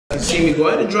See me, go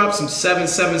ahead and drop some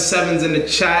 777s in the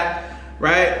chat,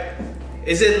 right?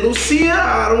 Is it Lucia?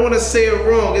 I don't want to say it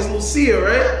wrong. It's Lucia,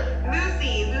 right?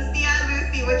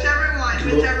 Lucia, whichever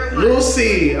one.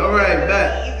 Lucy, all right,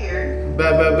 bet.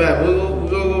 We'll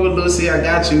go with Lucy. I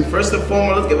got you. First and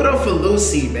foremost, let's give it up for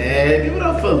Lucy, man. Give it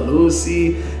up for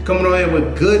Lucy. Coming on here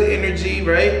with good energy,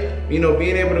 right? You know,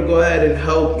 being able to go ahead and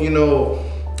help, you know,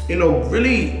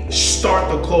 really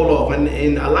start the call off.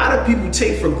 And a lot of people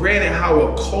take for granted how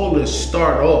a call is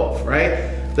start off, right?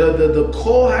 The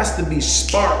call has to be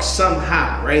sparked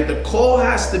somehow, right? The call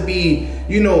has to be,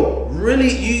 you know, really,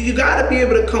 you gotta be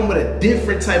able to come with a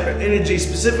different type of energy,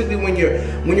 specifically when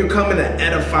you're coming to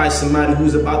edify somebody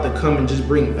who's about to come and just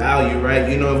bring value, right?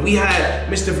 You know, if we had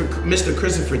Mr.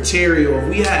 Christopher Terry, or if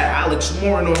we had Alex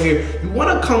Warren on here, you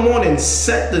wanna come on and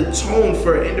set the tone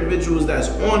for individuals that's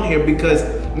on here, because,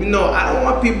 you know, I don't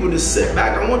want people to sit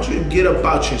back. I want you to get up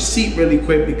out your seat really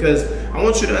quick, because I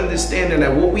want you to understand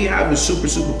that what we have is super,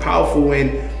 super powerful,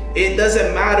 and it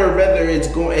doesn't matter whether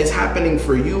it's happening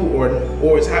for you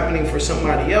or it's happening for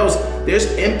somebody else.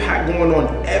 There's impact going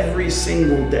on every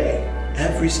single day,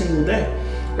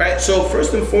 right? So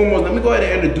first and foremost, let me go ahead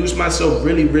and introduce myself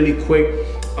really, really quick,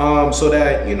 so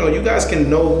that, you know, you guys can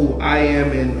know who I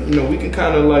am, and, you know, we can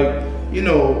kind of like, you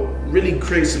know, really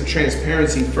create some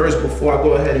transparency first before I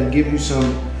go ahead and give you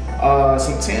some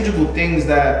tangible things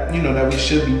that, you know, that we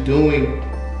should be doing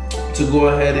to go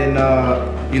ahead and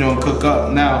you know, cook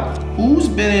up. Now, who's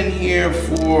been in here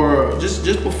for just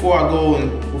before I go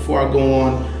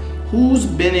on, who's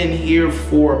been in here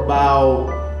for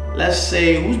about, let's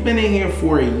say, who's been in here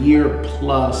for a year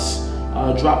plus?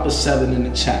 Drop a 7 in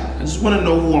the chat. I just want to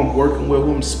know who I'm working with,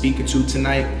 who I'm speaking to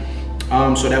tonight,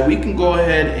 so that we can go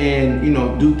ahead and, you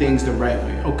know, do things the right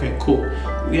way. Okay, cool.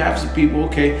 We have some people.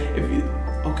 Okay,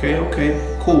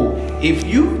 okay, cool. If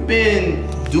you've been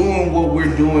doing what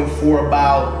we're doing for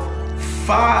about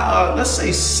let's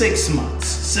say 6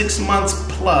 months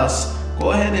plus,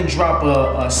 go ahead and drop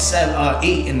a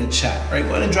 8 in the chat, right?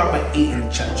 Go ahead and drop an 8 in the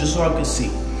chat, just so I can see,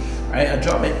 right? I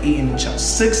drop an 8 in the chat.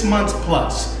 6 months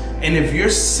plus. And if you're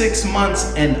 6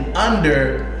 months and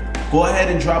under, go ahead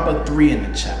and drop a 3 in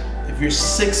the chat. If you're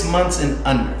 6 months and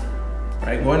under,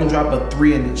 right? Go ahead and drop a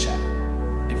 3 in the chat.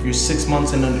 If you're 6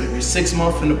 months and under. If you're 6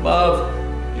 months and above,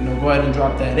 you know, go ahead and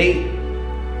drop that 8.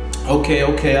 Okay,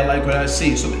 I like what I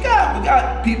see. So we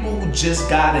got people who just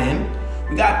got in.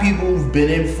 We got people who've been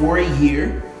in for a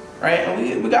year, right?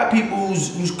 And we got people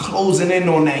who's closing in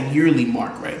on that yearly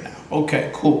mark right now.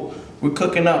 Okay, cool. We're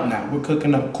cooking up now. We're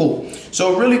cooking up. Cool.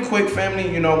 So really quick, family,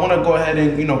 you know, I want to go ahead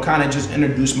and, you know, kind of just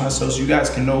introduce myself so you guys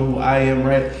can know who I am,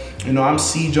 right? You know, I'm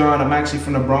C. John. I'm actually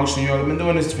from the Bronx, New York. I've been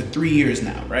doing this for 3 years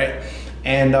now, right?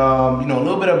 And, you know, a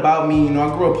little bit about me. You know,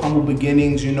 I grew up humble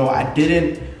beginnings. You know, I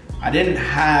didn't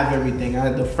have everything.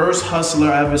 The first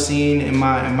hustler I ever seen in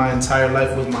my entire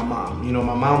life was my mom. You know,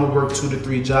 my mom would work 2 to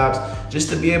 3 jobs just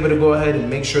to be able to go ahead and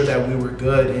make sure that we were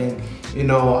good. And, you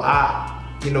know,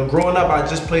 growing up, I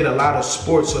just played a lot of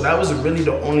sports. So that was really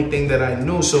the only thing that I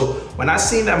knew. So when I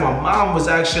seen that my mom was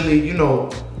actually, you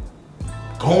know,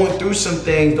 going through some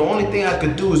things, the only thing I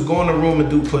could do was go in the room and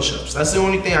do push-ups. That's the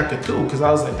only thing I could do, because I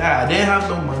was like, Dad, I didn't have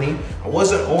no money. I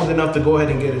wasn't old enough to go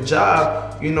ahead and get a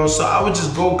job, you know, so I would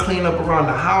just go clean up around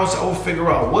the house. I would figure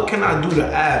out what can I do to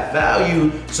add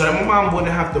value so that my mom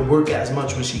wouldn't have to work as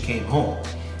much when she came home,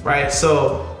 right?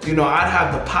 So, you know, I'd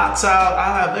have the pots out,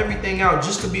 I'd have everything out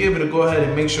just to be able to go ahead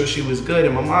and make sure she was good.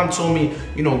 And my mom told me,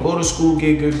 you know, go to school,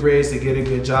 get good grades to get a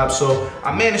good job. So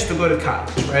I managed to go to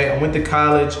college, right? I went to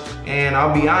college, and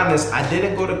I'll be honest, I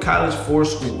didn't go to college for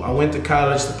school. I went to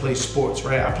college to play sports,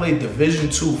 right? I played Division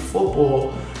II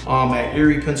football at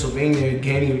Erie, Pennsylvania,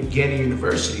 Ganny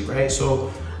University, right?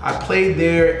 So I played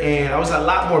there, and I was a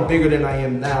lot more bigger than I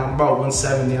am now. I'm about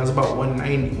 170, I was about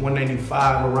 190,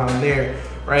 195, around there.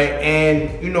 Right,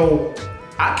 and you know,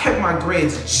 I kept my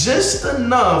grades just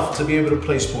enough to be able to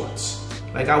play sports.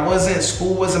 Like,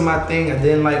 school wasn't my thing. I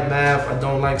didn't like math. I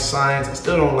don't like science. I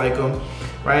still don't like them,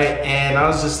 right? And I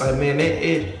was just like, man,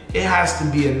 it has to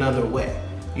be another way,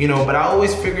 you know. But I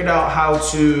always figured out how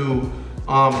to,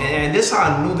 and this is how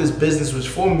I knew this business was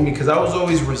for me, because I was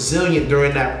always resilient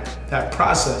during that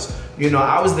process. You know,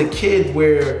 I was the kid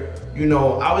where, you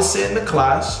know, I would sit in the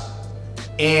class,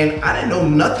 and I didn't know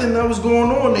nothing that was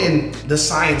going on in the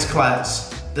science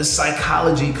class, the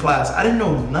psychology class. I didn't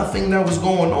know nothing that was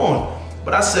going on.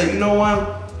 But I said, you know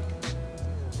what?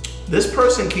 This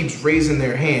person keeps raising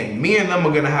their hand. Me and them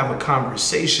are gonna have a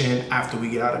conversation after we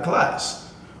get out of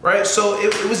class, right? So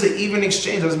it was an even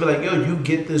exchange. I was like, yo, you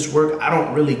get this work, I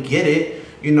don't really get it.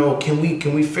 You know, can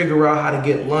we figure out how to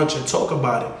get lunch and talk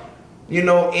about it? You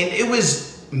know, and it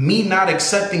was me not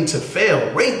accepting to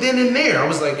fail right then and there. I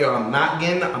was like, yo, I'm not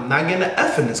getting an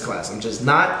F in this class. I'm just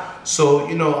not. So,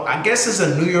 you know, I guess it's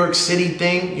a New York City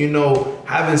thing, you know,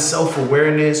 having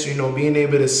self-awareness, you know, being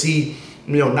able to see,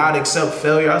 you know, not accept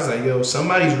failure. I was like, yo,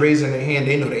 somebody's raising their hand.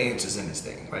 They know the answers in this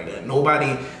thing. Like,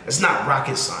 nobody, it's not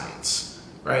rocket science,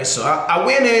 right? So I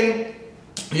went in,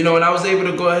 you know, and I was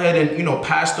able to go ahead and, you know,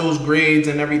 pass those grades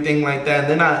and everything like that.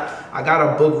 And then I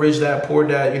got a book, Rich Dad Poor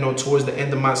Dad, you know, towards the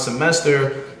end of my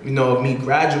semester, you know, of me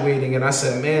graduating. And I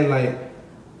said, man, like,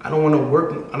 I don't want to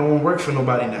work for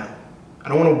nobody now. I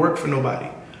don't want to work for nobody,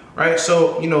 right?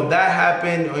 So, you know, that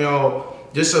happened, you know,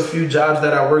 just a few jobs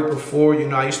that I worked before. You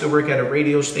know, I used to work at a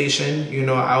radio station. You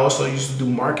know, I also used to do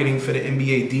marketing for the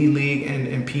NBA D-League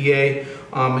and PA.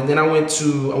 And then I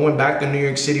went back to New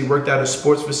York City, worked at a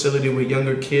sports facility with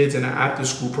younger kids in an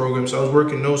after-school program. So I was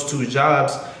working those 2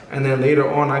 jobs. And then later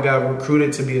on, I got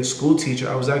recruited to be a school teacher.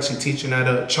 I was actually teaching at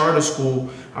a charter school.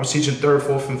 I was teaching 3rd,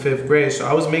 4th, and 5th grade. So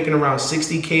I was making around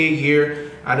 $60K a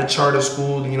year at a charter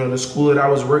school. You know, the school that I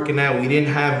was working at, we didn't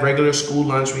have regular school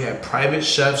lunch. We had private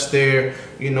chefs there.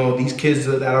 You know, these kids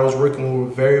that I was working with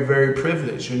were very, very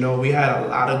privileged. You know, we had a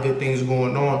lot of good things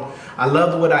going on. I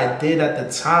loved what I did at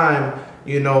the time,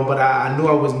 you know, but I knew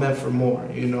I was meant for more,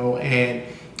 you know. And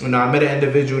you know, I met an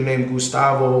individual named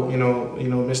Gustavo, you know,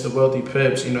 Mr. Wealthy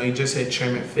Pips. You know, he just hit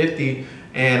Chairman 50,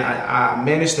 and I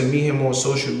managed to meet him on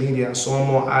social media. I saw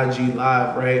him on IG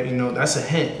Live, right? You know, that's a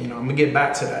hint. You know, I'm gonna get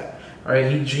back to that. All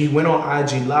right, he went on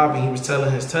IG Live and he was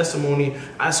telling his testimony.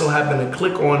 I so happened to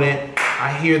click on it.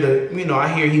 I hear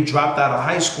he dropped out of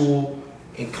high school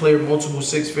and cleared multiple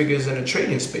 6 figures in a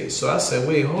trading space. So I said,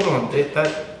 wait, hold on,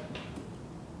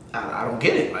 I don't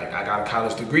get it. Like, I got a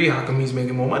college degree. How come he's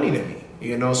making more money than me?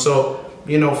 You know, so,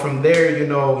 you know, from there, you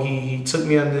know, he took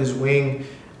me under his wing.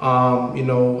 You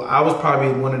know, I was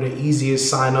probably one of the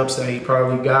easiest signups that he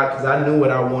probably got because I knew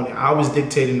what I wanted. I was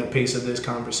dictating the pace of this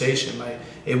conversation. Like,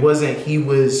 it wasn't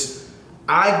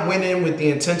I went in with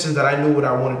the intentions that I knew what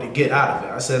I wanted to get out of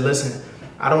it. I said, listen,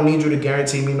 I don't need you to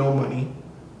guarantee me no money.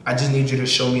 I just need you to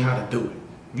show me how to do it.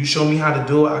 You show me how to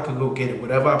do it, I could go get it.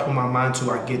 Whatever I put my mind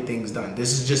to, I get things done.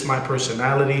 This is just my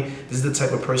personality. This is the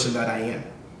type of person that I am.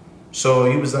 So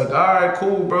he was like, all right,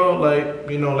 cool, bro. Like,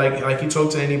 you know, like you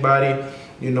talk to anybody,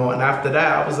 you know, and after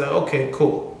that, I was like, okay,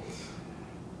 cool.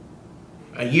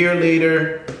 A year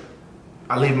later,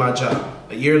 I leave my job.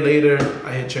 A year later,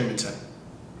 I hit Chairman 10.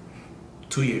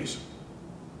 2 years.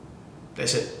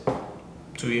 That's it.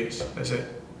 2 years. That's it.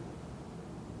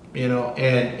 You know,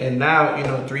 and now, you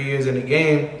know, 3 years in the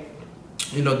game,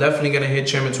 you know, definitely going to hit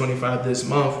Chairman 25 this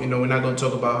month. You know, we're not going to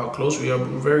talk about how close we are, but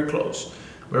we're very close.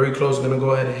 Very close, gonna go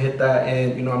ahead and hit that.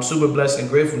 And you know, I'm super blessed and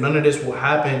grateful. None of this will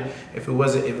happen if it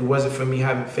wasn't for me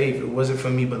having faith. If it wasn't for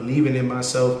me believing in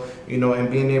myself, you know,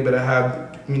 and being able to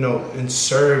have, you know, and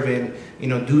serve and, you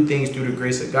know, do things through the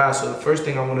grace of God. So the first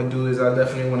thing I want to do is I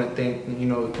definitely want to thank, you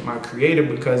know, my creator,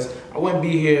 because I wouldn't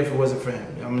be here if it wasn't for him.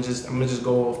 I'm gonna just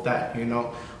go off that, you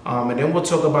know. And then we'll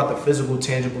talk about the physical,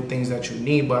 tangible things that you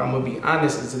need. But I'm gonna be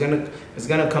honest, it's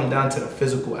gonna come down to the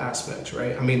physical aspects,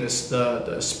 right? I mean,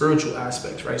 the spiritual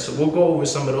aspects, right? So we'll go over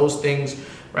some of those things,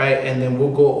 right? And then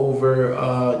we'll go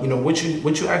over, you know, what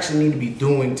you actually need to be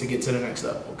doing to get to the next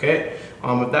level, okay?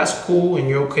 If that's cool and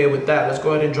you're okay with that, let's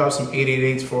go ahead and drop some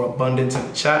 888s for abundance in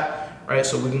the chat, right?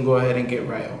 So we can go ahead and get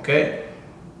right, okay?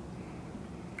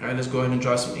 All right, let's go ahead and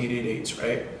drop some 888s,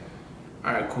 right?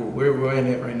 All right, cool. We're in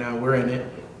it right now. We're in it.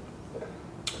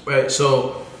 Right,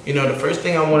 so, you know, the first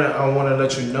thing I want to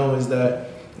let you know is that,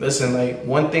 listen, like,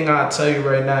 one thing I'll tell you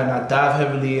right now, and I dive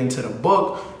heavily into the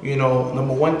book, you know,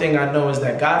 number one thing I know is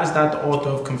that God is not the author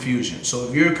of confusion. So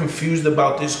if you're confused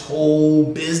about this whole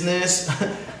business,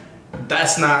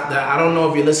 I don't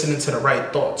know if you're listening to the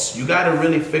right thoughts. You got to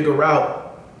really figure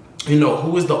out, you know,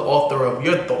 who is the author of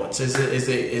your thoughts. Is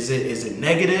it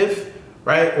negative?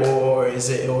 Right? Or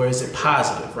is it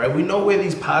positive, right? We know where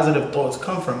these positive thoughts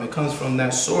come from. It comes from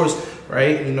that source,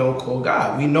 right? You know, called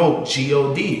God. We know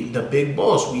God, the big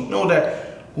boss. We know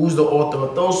that who's the author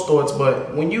of those thoughts.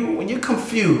 But when you're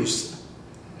confused,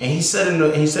 and he said in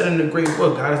the great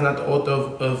book, God is not the author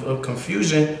of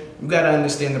confusion. You got to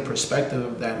understand the perspective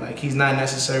of that. Like, he's not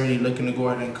necessarily looking to go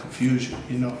ahead and confuse you.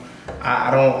 You know, I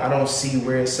don't see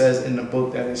where it says in the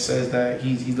book that it says that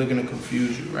he's looking to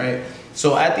confuse you, right?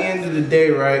 So at the end of the day,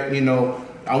 right, you know,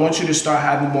 I want you to start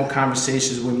having more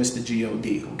conversations with Mr.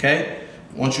 God, okay?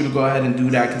 I want you to go ahead and do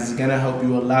that because it's going to help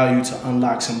you, allow you to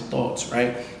unlock some thoughts,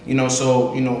 right? You know,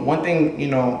 so, you know, one thing, you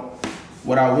know,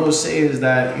 what I will say is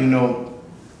that, you know,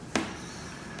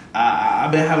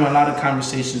 I've been having a lot of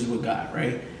conversations with God,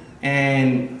 right?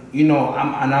 And, you know,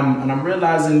 I'm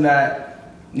realizing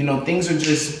that you know, things are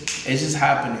just, it's just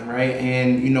happening, right?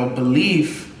 And, you know,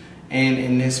 belief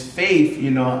and this faith,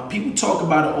 you know, people talk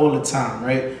about it all the time,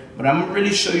 right? But I'm gonna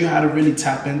really show you how to really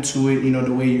tap into it, you know,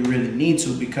 the way you really need to,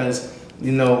 because,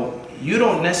 you know, you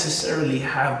don't necessarily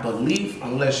have belief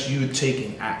unless you're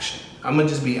taking action. I'm gonna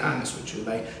just be honest with you.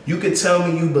 Like, you could tell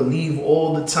me you believe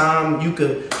all the time, you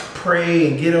could pray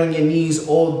and get on your knees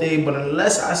all day, but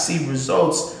unless I see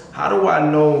results, how do I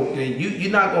know that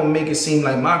you're not gonna make it seem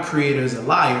like my creator is a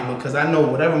liar? Because I know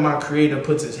whatever my creator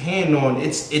puts his hand on,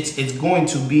 it's going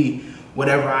to be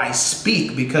whatever I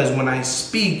speak, because when I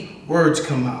speak, words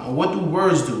come out. And what do?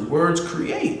 Words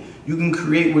create. You can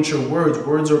create with your words.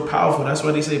 Words are powerful. That's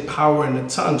why they say power in the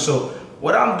tongue. So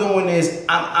what I'm doing is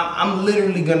I'm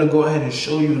literally gonna go ahead and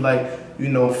show you, like, you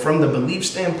know, from the belief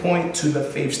standpoint to the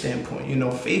faith standpoint. You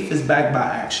know, faith is backed by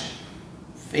action.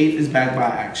 Faith is backed by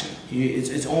action.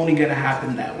 It's only gonna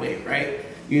happen that way, right?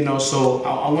 You know, so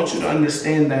I want you to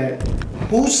understand that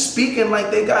who's speaking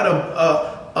like they got a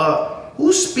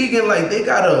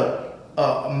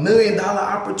 $1 million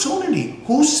opportunity?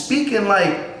 Who's speaking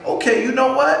like, okay, you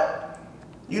know what?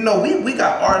 You know, we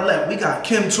got Arlette, we got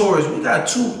Kim Torres, we got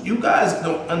two. You guys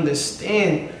don't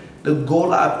understand the Go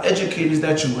Live educators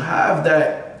that you have.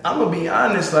 That I'm gonna be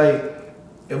honest, like,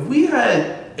 if we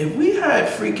had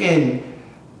freaking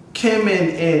Kim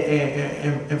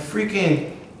and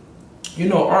freaking, you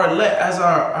know, Arlette as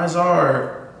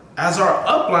our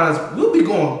uplines, we'll be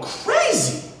going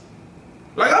crazy.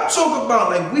 Like, I'm talking about,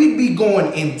 like, we'd be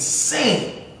going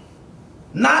insane.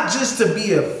 Not just to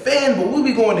be a fan, but we'd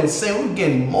be going insane. We're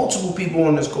getting multiple people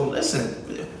on this call. Listen,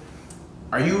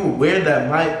 are you aware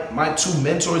that my two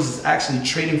mentors is actually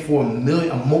trading for a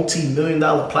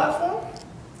multi-million-dollar platform?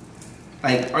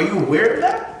 Like, are you aware of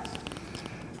that?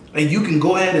 Like, you can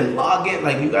go ahead and log in.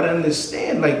 Like, you got to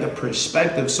understand, like, the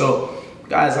perspective. So,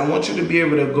 guys, I want you to be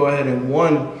able to go ahead and,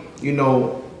 one, you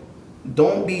know,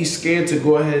 don't be scared to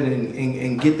go ahead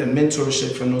and get the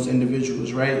mentorship from those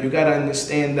individuals, right? You got to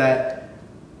understand that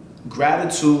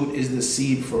gratitude is the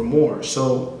seed for more.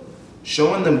 So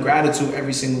showing them gratitude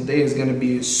every single day is going to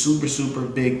be a super, super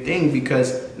big thing,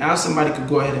 because now somebody could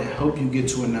go ahead and help you get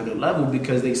to another level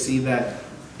because they see that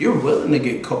you're willing to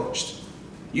get coached.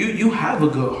 You have a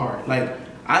good heart. Like,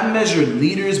 I measure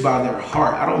leaders by their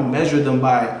heart. I don't measure them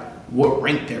by what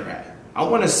rank they're at. I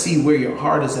want to see where your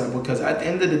heart is at, because at the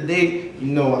end of the day, you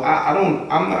know, I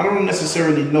don't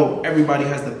necessarily know everybody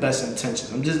has the best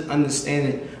intentions. I'm just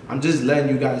understanding. I'm just letting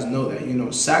you guys know that, you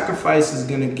know, sacrifice is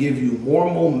going to give you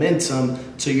more momentum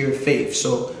to your faith.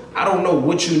 So I don't know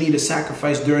what you need to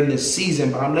sacrifice during this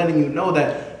season, but I'm letting you know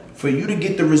that for you to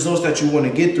get the results that you want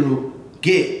to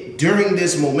get during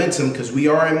this momentum, because we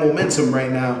are in momentum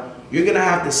right now, you're going to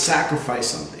have to sacrifice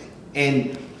something.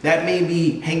 And that may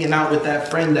be hanging out with that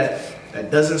friend that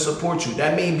doesn't support you.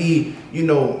 That may be, you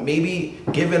know, maybe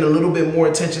giving a little bit more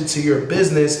attention to your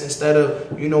business instead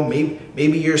of, you know,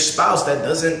 maybe your spouse that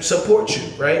doesn't support you,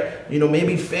 right? You know,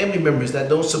 maybe family members that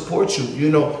don't support you. You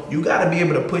know, you got to be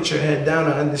able to put your head down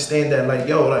and understand that, like,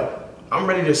 yo, like, I'm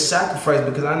ready to sacrifice,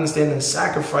 because I understand that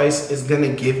sacrifice is going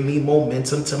to give me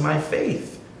momentum to my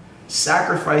faith.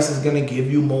 Sacrifice is going to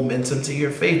give you momentum to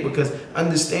your faith, because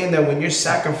understand that when you're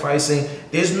sacrificing,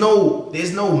 there's no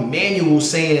manual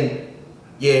saying,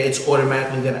 yeah, it's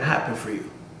automatically going to happen for you.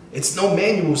 It's no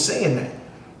manual saying that.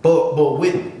 But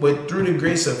with through the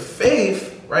grace of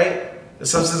faith, right, the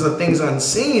substance of things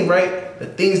unseen, right, the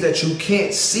things that you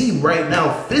can't see right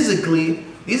now physically,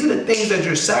 these are the things that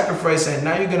you're sacrificing. And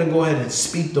now you're going to go ahead and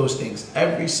speak those things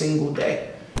every single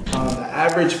day. The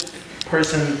average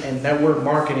person in network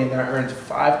marketing that earns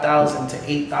 $5,000 to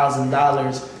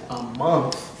 $8,000 a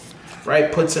month,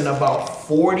 right, puts in about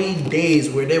 40 days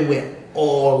where they went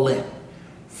all in.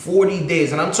 40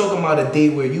 days. And I'm talking about a day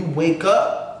where you wake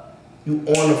up, you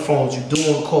on the phones, you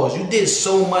doing calls. You did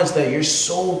so much that you're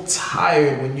so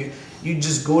tired when you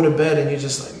just go to bed and you're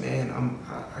just like, man,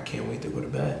 I can't wait to go to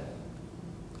bed.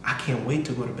 I can't wait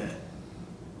to go to bed.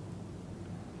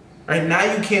 Right now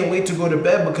you can't wait to go to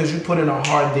bed because you put in a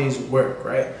hard day's work,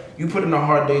 right? You put in a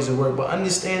hard day's of work. But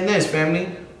understand this, family.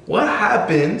 What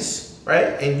happens, right?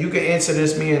 And you can answer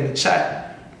this me in the chat.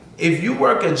 If you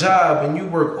work a job and you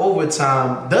work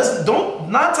overtime,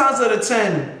 9 times out of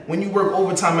 10, when you work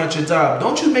overtime at your job,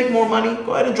 don't you make more money?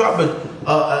 Go ahead and drop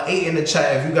a 8 in the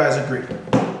chat if you guys agree.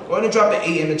 Go ahead and drop an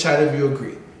 8 in the chat if you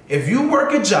agree. If you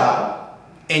work a job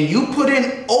and you put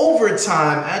in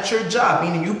overtime at your job,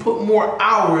 meaning you put more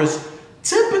hours,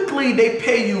 typically they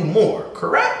pay you more,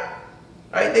 correct?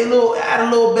 Right? They add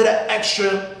a little bit of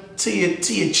extra to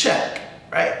your check,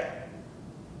 right?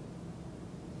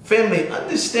 family,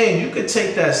 understand you could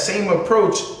take that same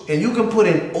approach and you can put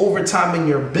in overtime in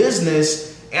your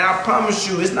business, and I promise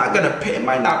you it's not gonna pay. It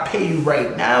might not pay you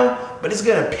right now, but it's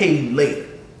gonna pay you later.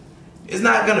 It's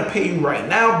not gonna pay you right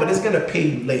now, but it's gonna pay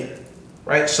you later,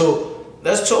 right? So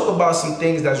let's talk about some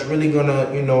things that's really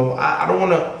gonna, you know, I don't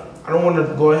wanna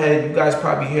go ahead. You guys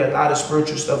probably hear a lot of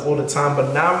spiritual stuff all the time,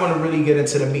 but now I wanna really get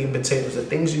into the meat and potatoes, the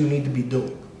things you need to be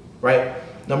doing, right?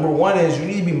 Number one is you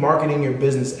need to be marketing your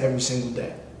business every single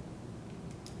day.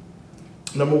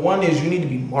 Number one is you need to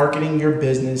be marketing your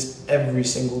business every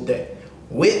single day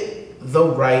with the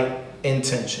right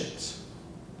intentions.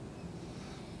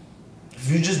 If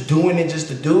you're just doing it just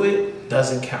to do it,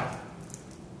 doesn't count.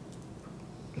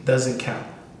 It doesn't count.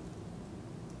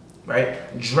 Right?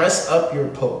 Dress up your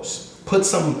posts.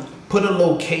 Put a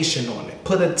location on it.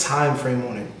 Put a time frame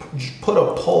on it. Put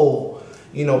a poll.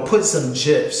 You know, put some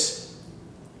GIFs.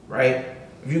 Right?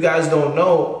 If you guys don't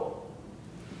know,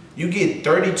 you get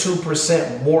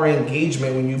 32% more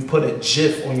engagement when you put a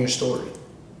GIF on your story.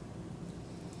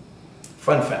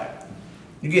 Fun fact.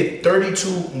 You get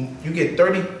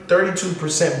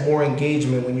 32% more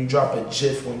engagement when you drop a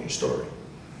GIF on your story.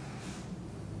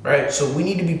 Right? So we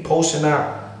need to be posting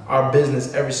out our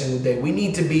business every single day. We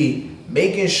need to be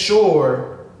making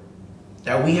sure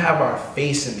that we have our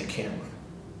face in the camera.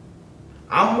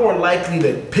 I'm more likely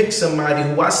to pick somebody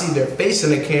who I see their face in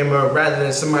the camera rather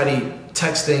than somebody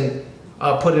texting,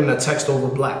 putting a text over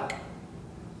black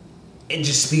and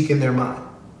just speaking their mind.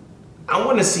 I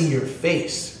want to see your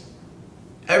face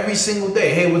every single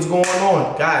day. Hey, what's going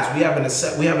on, guys? We having a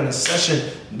session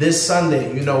this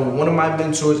Sunday. You know, one of my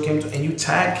mentors came to, and you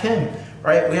tag him,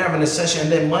 right? We're having a session,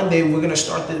 and then Monday we're gonna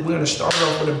start it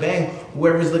off with a bang.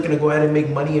 Whoever's looking to go ahead and make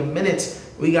money in minutes,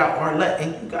 we got Arlette,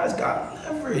 and you guys got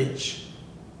leverage.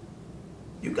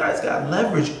 You guys got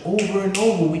leverage over and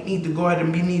over. We need to go ahead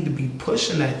and we need to be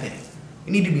pushing that thing.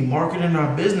 We need to be marketing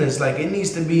our business. Like, it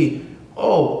needs to be,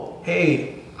 oh,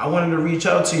 hey, I wanted to reach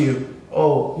out to you.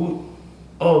 Oh,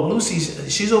 Lucy,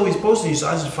 she's always posting you, so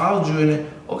I just followed you, and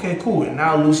okay, cool. And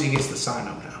now Lucy gets to sign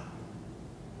up now.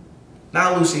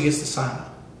 Now Lucy gets to sign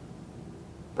up,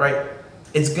 right?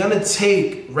 It's gonna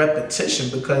take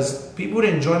repetition because people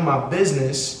didn't join my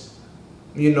business,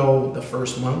 you know, the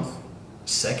first month,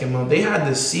 second month. They had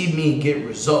to see me get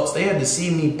results. They had to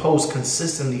see me post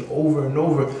consistently over and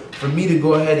over for me to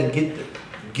go ahead and get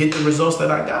the results that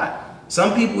I got.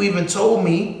 Some people even told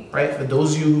me, right, for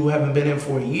those of you who haven't been in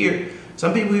for a year,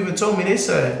 some people even told me, they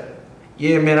said,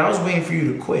 yeah, man, I was waiting for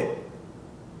you to quit.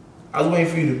 I was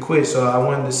waiting for you to quit, so I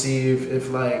wanted to see if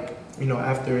like, you know,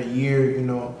 after a year, you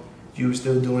know, if you were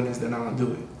still doing this, then I'll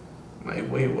do it. I'm like,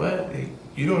 wait, what? Like,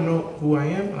 you don't know who I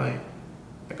am? Like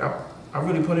I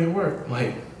really put in work.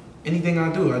 Like, anything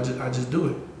I do, I just do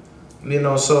it. You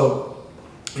know, so,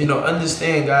 you know,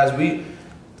 understand, guys,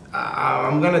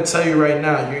 I'm gonna tell you right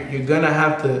now, you're gonna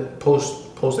have to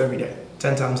post every day,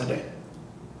 10 times a day.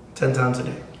 10 times a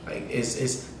day. Like,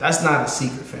 that's not a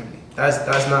secret, family.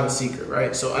 That's not a secret,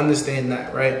 right? So understand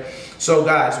that, right? So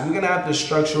guys, we're gonna have to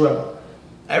structure up.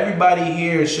 Everybody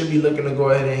here should be looking to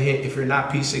go ahead and hit, if you're not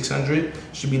P600,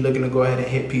 should be looking to go ahead and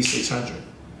hit P600.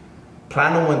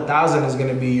 Platinum 1000 is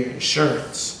gonna be your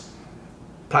insurance.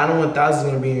 Platinum 1000 is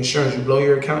gonna be insurance. You blow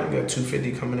your account, you got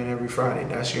 $250 coming in every Friday.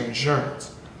 That's your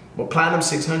insurance. But Platinum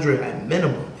 600 at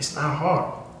minimum, it's not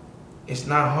hard. It's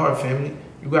not hard, family.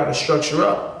 You gotta structure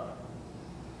up.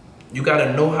 You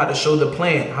gotta know how to show the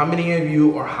plan. How many of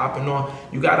you are hopping on?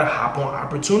 You gotta hop on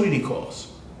opportunity calls.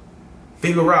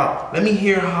 Figure out, let me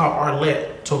hear how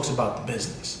Arlette talks about the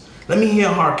business. Let me hear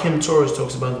how Kim Torres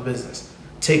talks about the business.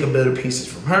 Take a bit of pieces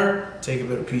from her, take a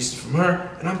bit of pieces from her,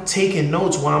 and I'm taking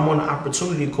notes while I'm on the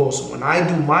opportunity call. So when I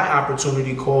do my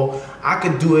opportunity call, I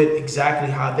could do it exactly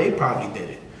how they probably did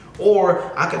it.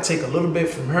 Or I could take a little bit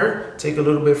from her, take a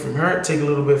little bit from her, take a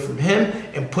little bit from him,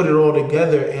 and put it all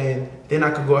together, and then I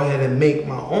could go ahead and make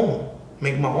my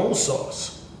own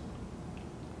sauce.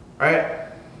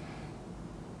 Right?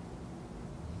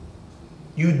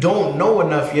 You don't know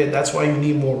enough yet, that's why you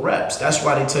need more reps. That's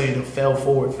why they tell you to fail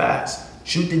forward fast.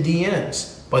 Shoot the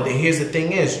DMs. But here's the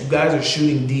thing is, you guys are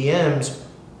shooting DMs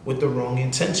with the wrong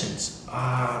intentions.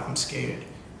 I'm scared.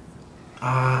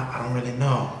 I don't really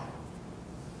know.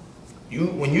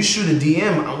 When you shoot a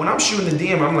DM, when I'm shooting the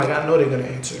DM, I'm like, I know they're gonna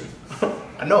answer.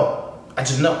 I know. I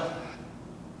just know.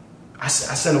 I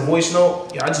send a voice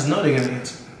note. Yeah, I just know they're gonna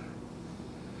answer.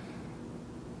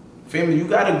 Family, you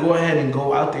gotta go ahead and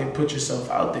go out there and put yourself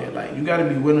out there. Like, you gotta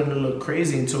be willing to look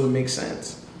crazy until it makes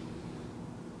sense.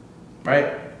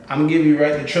 Right? I'm gonna give you,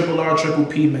 right, the triple R, triple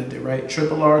P method, right?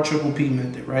 Triple R, triple P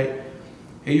method, right?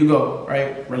 Here you go,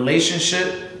 right?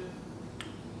 Relationship,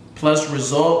 plus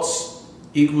results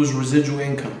equals residual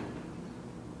income.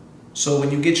 So when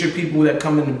you get your people that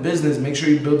come into business, make sure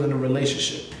you're building a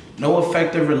relationship. No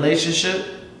effective relationship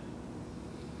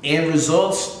and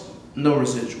results, no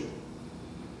residual.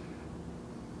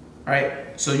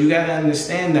 Right? So you gotta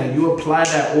understand that. You apply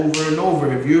that over and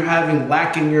over. If you're having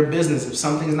lack in your business, if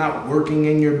something's not working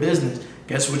in your business,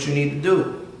 guess what you need to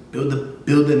do?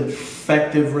 Build an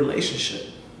effective relationship.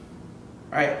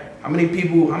 Right? How many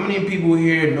people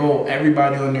here know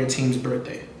everybody on their team's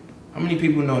birthday? How many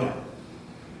people know that?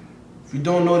 If you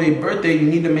don't know their birthday, you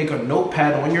need to make a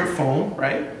notepad on your phone,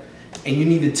 right? And you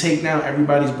need to take down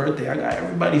everybody's birthday. I got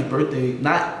everybody's birthday.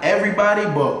 Not everybody,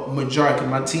 but majority.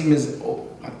 My team is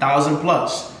 1,000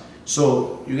 plus.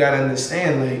 So you gotta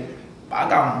understand, like, I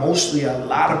got mostly a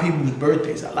lot of people's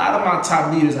birthdays. A lot of my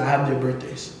top leaders, I have their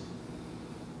birthdays.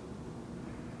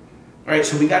 All right,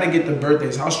 so we gotta get the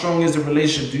birthdays. How strong is the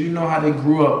relationship? Do you know how they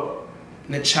grew up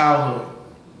in their childhood?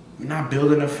 You're not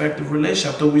building an effective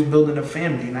relationship. I thought we was building a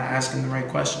family. You're not asking the right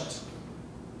questions.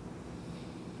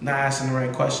 Not asking the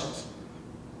right questions.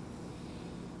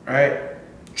 All right?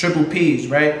 Triple P's,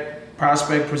 right?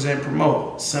 Prospect, present,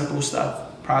 promote. Simple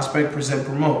stuff. Prospect, present,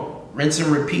 promote. Rinse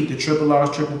and repeat. The triple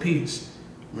R's, triple P's.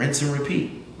 Rinse and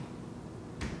repeat.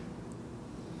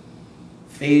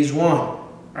 Phase one.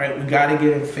 All right, we got to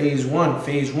get in phase one.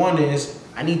 Phase one is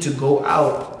I need to go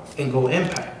out and go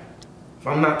impact. If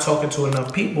I'm not talking to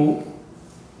enough people,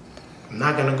 I'm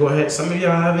not gonna go ahead. Some of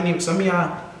y'all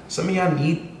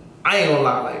need, I ain't gonna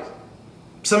lie, like,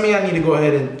 some of y'all need to go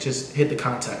ahead and just hit the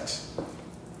contacts.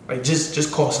 Like,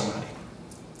 just call somebody.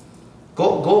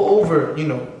 Go over, you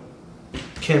know,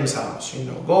 Kim's house, you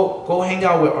know. Go hang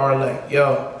out with Arlette.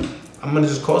 Yo, I'm gonna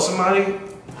just call somebody.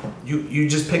 You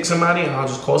just pick somebody and I'll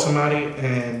just call somebody,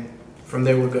 and from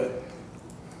there we're good.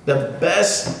 The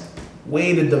best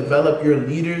way to develop your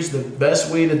leaders, the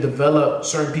best way to develop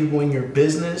certain people in your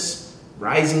business,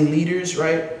 rising leaders,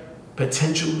 right?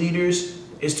 Potential leaders,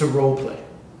 is to role play.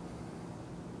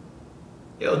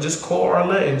 Yo, just call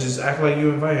Arlette and just act like you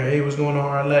invite her. Hey, what's going on,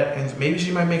 Arlette? And maybe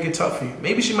she might make it tough for you.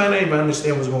 Maybe she might not even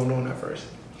understand what's going on at first.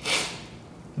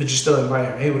 But you still invite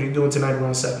her. Hey, what are you doing tonight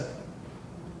around 7?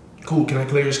 Cool, can I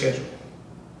clear your schedule?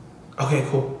 Okay,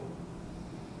 cool.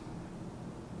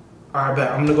 All right,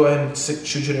 bet. I'm gonna go ahead and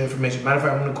shoot you the information. Matter of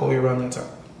fact, I'm gonna call you around that time.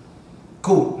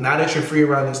 Cool, now that you're free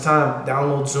around this time,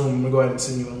 download Zoom. I'm gonna go ahead and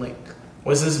send you a link.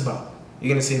 What's this about? You're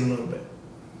gonna see in a little bit.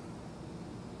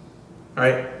 All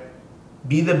right?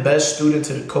 Be the best student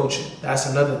to the coaching. That's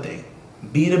another thing.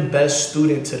 Be the best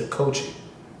student to the coaching.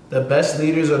 The best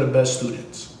leaders are the best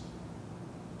students.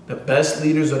 The best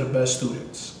leaders are the best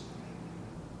students.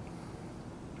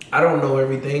 I don't know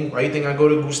everything. Right? You think I go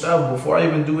to Gustavo before I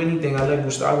even do anything? I let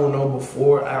Gustavo know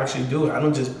before I actually do it. I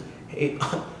don't just, hey,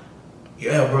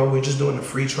 yeah, bro, we're just doing a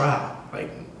free trial.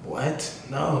 Like, what?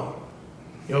 No.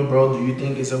 Yo, bro, do you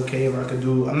think it's okay if I could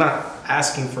do? I'm not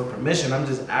asking for permission. I'm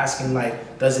just asking,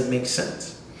 like, does it make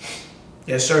sense?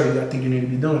 Yes, sir. I think you need to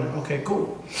be doing it. Okay,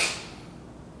 cool.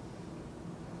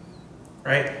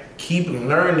 Right? Keep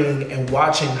learning and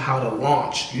watching how to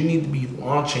launch. You need to be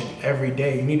launching every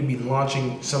day. You need to be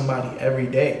launching somebody every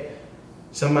day.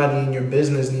 Somebody in your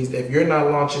business needs, if you're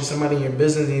not launching, somebody in your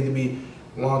business needs to be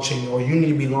launching, or you need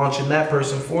to be launching that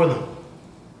person for them.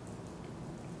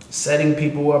 Setting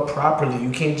people up properly.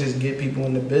 You can't just get people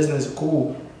in the business.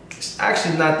 Cool. It's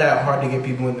actually not that hard to get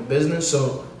people in the business.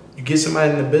 So you get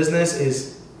somebody in the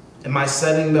business, am I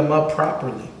setting them up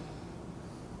properly?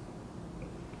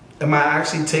 Am I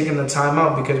actually taking the time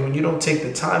out? Because when you don't take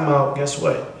the time out, guess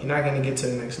what? You're not going to get to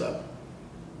the next level.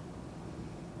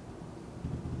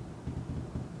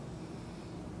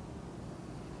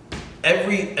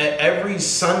 Every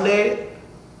Sunday,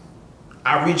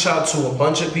 I reach out to a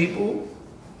bunch of people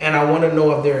and I want to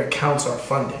know if their accounts are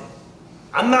funded.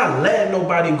 I'm not letting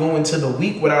nobody go into the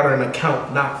week without an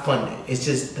account not funded. It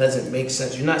just doesn't make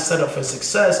sense. You're not set up for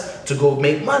success to go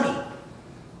make money.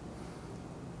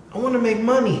 I want to make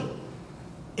money.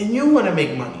 And you want to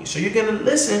make money. So you're going to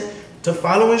listen to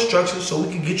follow instructions so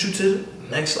we can get you to the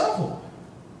next level.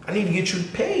 I need to get you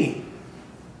paid.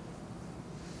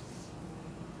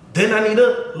 Then I need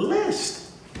a list.